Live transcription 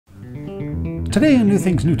Today on New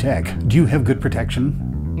Things, New Tech, do you have good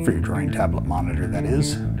protection? For your drawing tablet monitor, that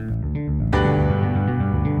is.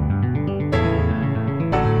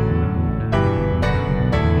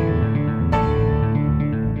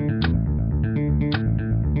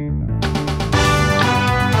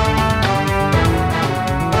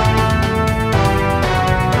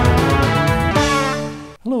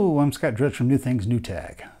 Hello, I'm Scott Drudge from New Things, New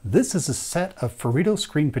Tech. This is a set of Forito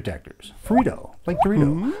screen protectors. Forito, like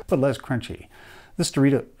Dorito, but less crunchy. This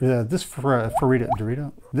Forito,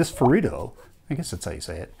 I guess that's how you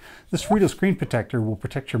say it. This Forito screen protector will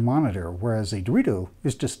protect your monitor, whereas a Dorito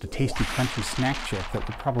is just a tasty, crunchy snack chip that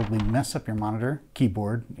would probably mess up your monitor,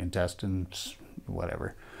 keyboard, intestines,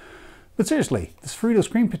 whatever. But seriously, this Forito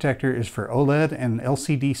screen protector is for OLED and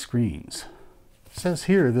LCD screens. It says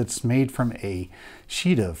here that it's made from a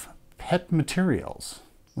sheet of pet materials.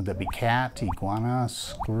 Would that be cat, iguana,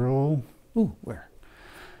 squirrel? Ooh, where?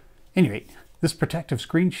 Anyway, this protective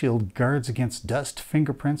screen shield guards against dust,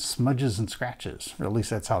 fingerprints, smudges, and scratches. Or at least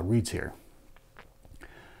that's how it reads here.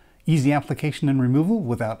 Easy application and removal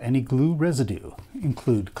without any glue residue.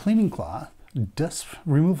 Include cleaning cloth, dust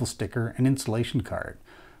removal sticker, and installation card.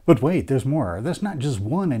 But wait, there's more. There's not just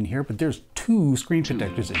one in here, but there's two screen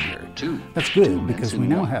protectors in here. That's good, because we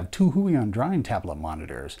now have two Huion drawing tablet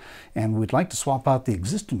monitors, and we'd like to swap out the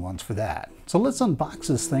existing ones for that. So let's unbox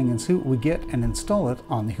this thing and see what we get and install it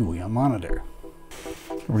on the Huion monitor.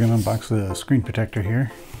 We're going to unbox the screen protector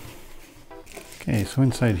here. Okay, so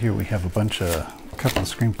inside here we have a couple of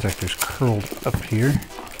screen protectors curled up here.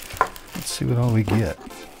 Let's see what all we get.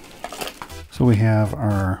 So we have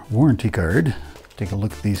our warranty card. Take a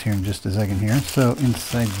look at these here in just a second here. So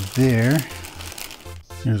inside there,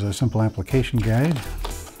 here's our simple application guide.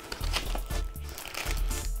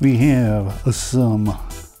 We have some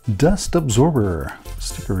dust absorber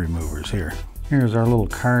sticker removers here. Here's our little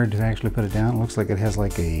card to actually put it down. It looks like it has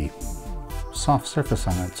like a soft surface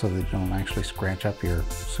on it so that you don't actually scratch up your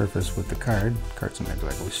surface with the card. Card's not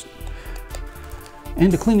exactly.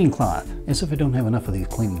 And a cleaning cloth, as if I don't have enough of these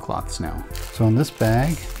cleaning cloths now. So in this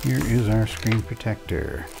bag, here is our screen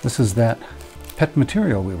protector. This is that pet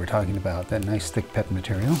material we were talking about, that nice thick pet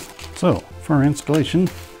material. So for our installation,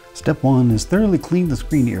 step one is thoroughly clean the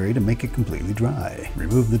screen area to make it completely dry.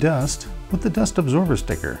 Remove the dust with the dust absorber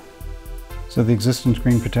sticker. So the existing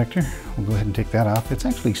screen protector, we'll go ahead and take that off. It's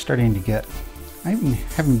actually starting to get, I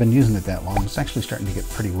haven't been using it that long, it's actually starting to get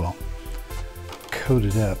pretty well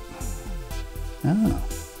coated up. Oh,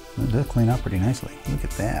 it does clean up pretty nicely. Look at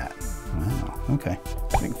that. Wow, okay.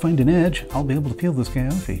 If I can find an edge, I'll be able to peel this guy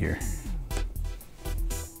off of here.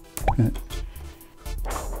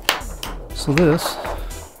 So this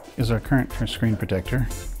is our current screen protector.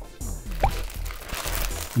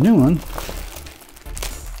 The new one.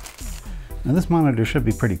 Now this monitor should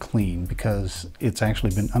be pretty clean because it's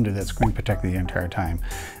actually been under that screen protector the entire time.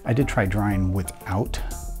 I did try drawing without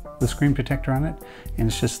the screen protector on it,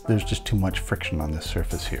 and there's just too much friction on this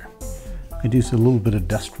surface here. I do see a little bit of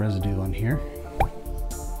dust residue on here.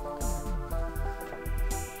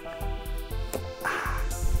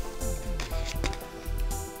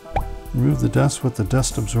 Remove the dust with the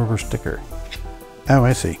dust absorber sticker. Oh,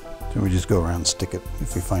 I see. So we just go around and stick it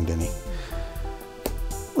if we find any.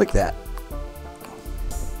 Like that.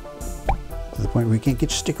 To the point where we can't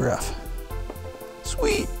get your sticker off.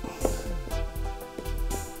 Sweet!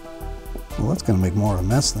 Well, that's going to make more of a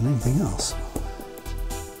mess than anything else.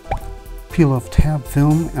 Peel off tab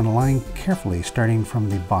film and align carefully, starting from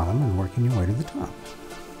the bottom and working your way to the top.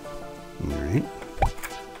 All right.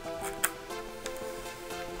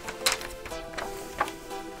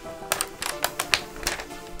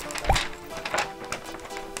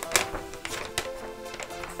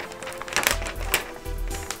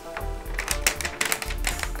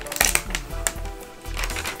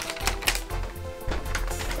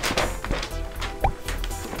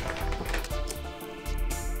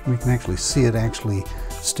 We can actually see it actually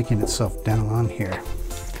sticking itself down on here.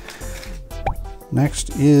 Next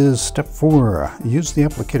is step 4. Use the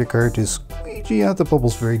applicator card to squeegee out the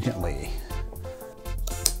bubbles very gently.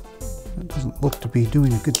 It doesn't look to be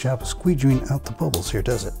doing a good job of squeegeeing out the bubbles here,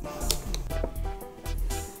 does it?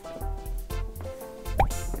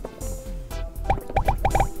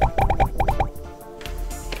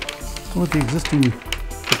 So with the existing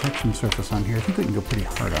protection surface on here, I think we can go pretty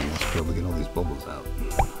hard on this to be able to get all these bubbles out.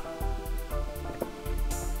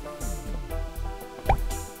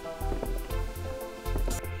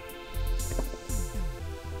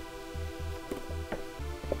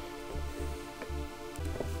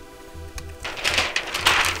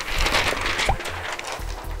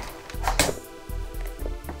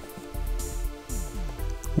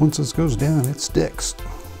 Once this goes down, it sticks.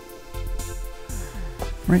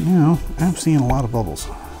 Right now, I'm seeing a lot of bubbles.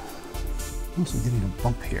 I'm also getting a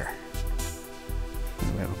bump here.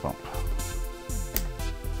 We have a bump.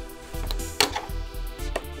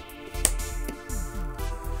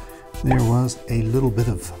 There was a little bit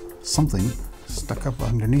of something stuck up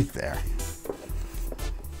underneath there.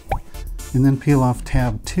 And then peel off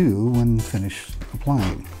tab 2 when finished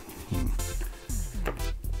applying.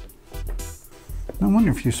 I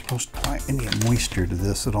wonder if you're supposed to apply any moisture to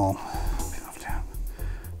this at all. Peel off tab.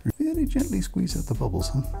 Very gently squeeze out the bubbles,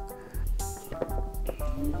 huh?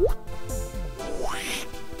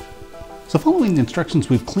 So following the instructions,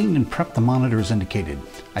 we've cleaned and prepped the monitor as indicated.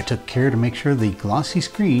 I took care to make sure the glossy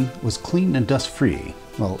screen was clean and dust-free,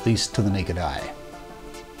 well, at least to the naked eye.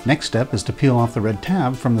 Next step is to peel off the red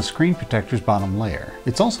tab from the screen protector's bottom layer.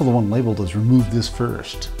 It's also the one labeled as remove this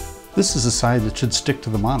first. This is the side that should stick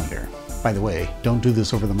to the monitor. By the way, don't do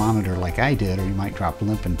this over the monitor like I did, or you might drop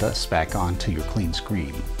lint and dust back onto your clean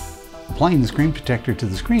screen. Applying the screen protector to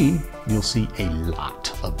the screen, you'll see a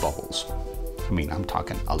lot of bubbles. I mean, I'm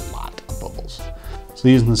talking a lot of bubbles. So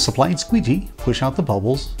using the supplied squeegee, push out the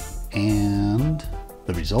bubbles, and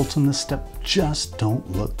the results in this step just don't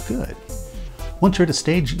look good. Once you're at a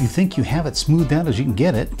stage you think you have it smoothed out as you can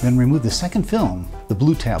get it, then remove the second film, the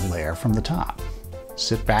blue tab layer, from the top.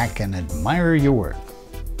 Sit back and admire your work.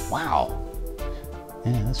 Wow.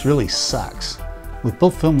 Yeah, this really sucks. With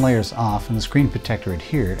both film layers off and the screen protector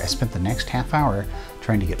adhered, I spent the next half hour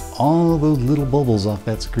trying to get all those little bubbles off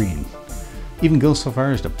that screen. Even go so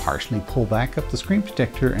far as to partially pull back up the screen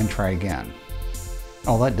protector and try again.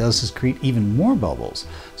 All that does is create even more bubbles,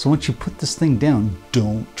 so once you put this thing down,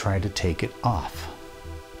 don't try to take it off.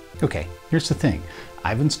 Okay, here's the thing.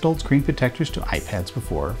 I've installed screen protectors to iPads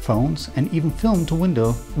before, phones, and even film to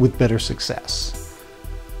Windows with better success.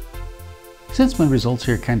 Since my results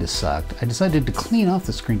here kinda sucked, I decided to clean off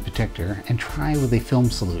the screen protector and try with a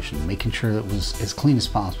film solution, making sure it was as clean as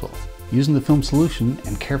possible. Using the film solution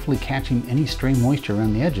and carefully catching any stray moisture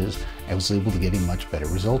around the edges, I was able to get a much better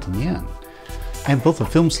result in the end. I have both a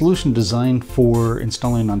film solution designed for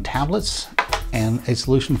installing on tablets and a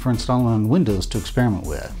solution for installing on Windows to experiment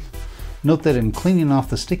with. Note that in cleaning off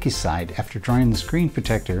the sticky side after drying the screen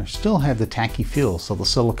protector still had the tacky feel, so the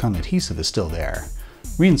silicone adhesive is still there.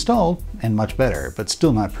 Reinstalled and much better, but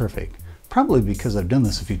still not perfect. Probably because I've done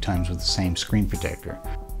this a few times with the same screen protector.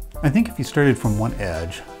 I think if you started from one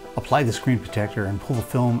edge, apply the screen protector and pull the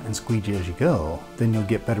film and squeegee as you go, then you'll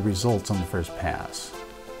get better results on the first pass.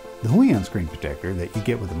 The Huion screen protector that you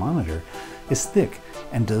get with the monitor is thick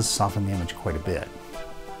and does soften the image quite a bit.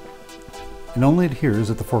 It only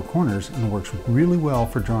adheres at the four corners and works really well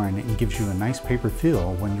for drawing and gives you a nice paper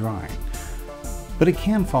feel when drawing. But it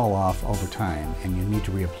can fall off over time and you need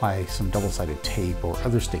to reapply some double-sided tape or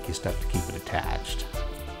other sticky stuff to keep it attached.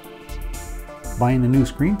 Buying a new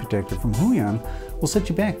screen protector from Huion will set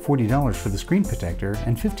you back $40 for the screen protector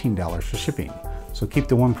and $15 for shipping, so keep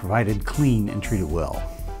the one provided clean and treat it well.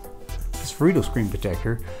 This Forito screen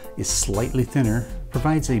protector is slightly thinner,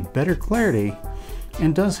 provides a better clarity,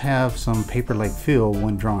 and does have some paper-like feel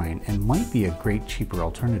when drawing, and might be a great cheaper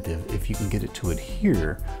alternative if you can get it to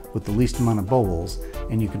adhere with the least amount of bubbles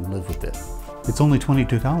and you can live with it. It's only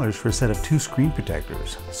 $22 for a set of 2 screen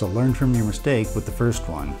protectors, so learn from your mistake with the first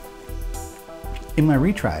one. In my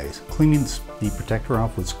retries, cleaning the protector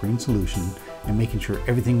off with screen solution and making sure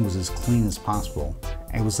everything was as clean as possible,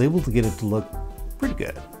 I was able to get it to look pretty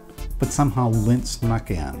good. But somehow lint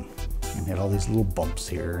snuck in and had all these little bumps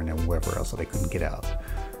here and wherever else that I couldn't get out.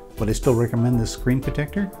 Would I still recommend this screen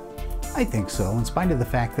protector? I think so, in spite of the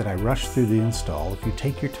fact that I rushed through the install. If you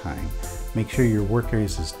take your time, make sure your work area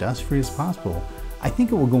is as dust-free as possible, I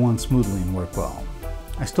think it will go on smoothly and work well.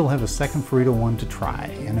 I still have a second Forito one to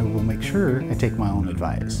try, and I will make sure I take my own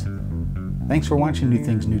advice. Thanks for watching New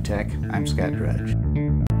Things New Tech. I'm Scott Drudge.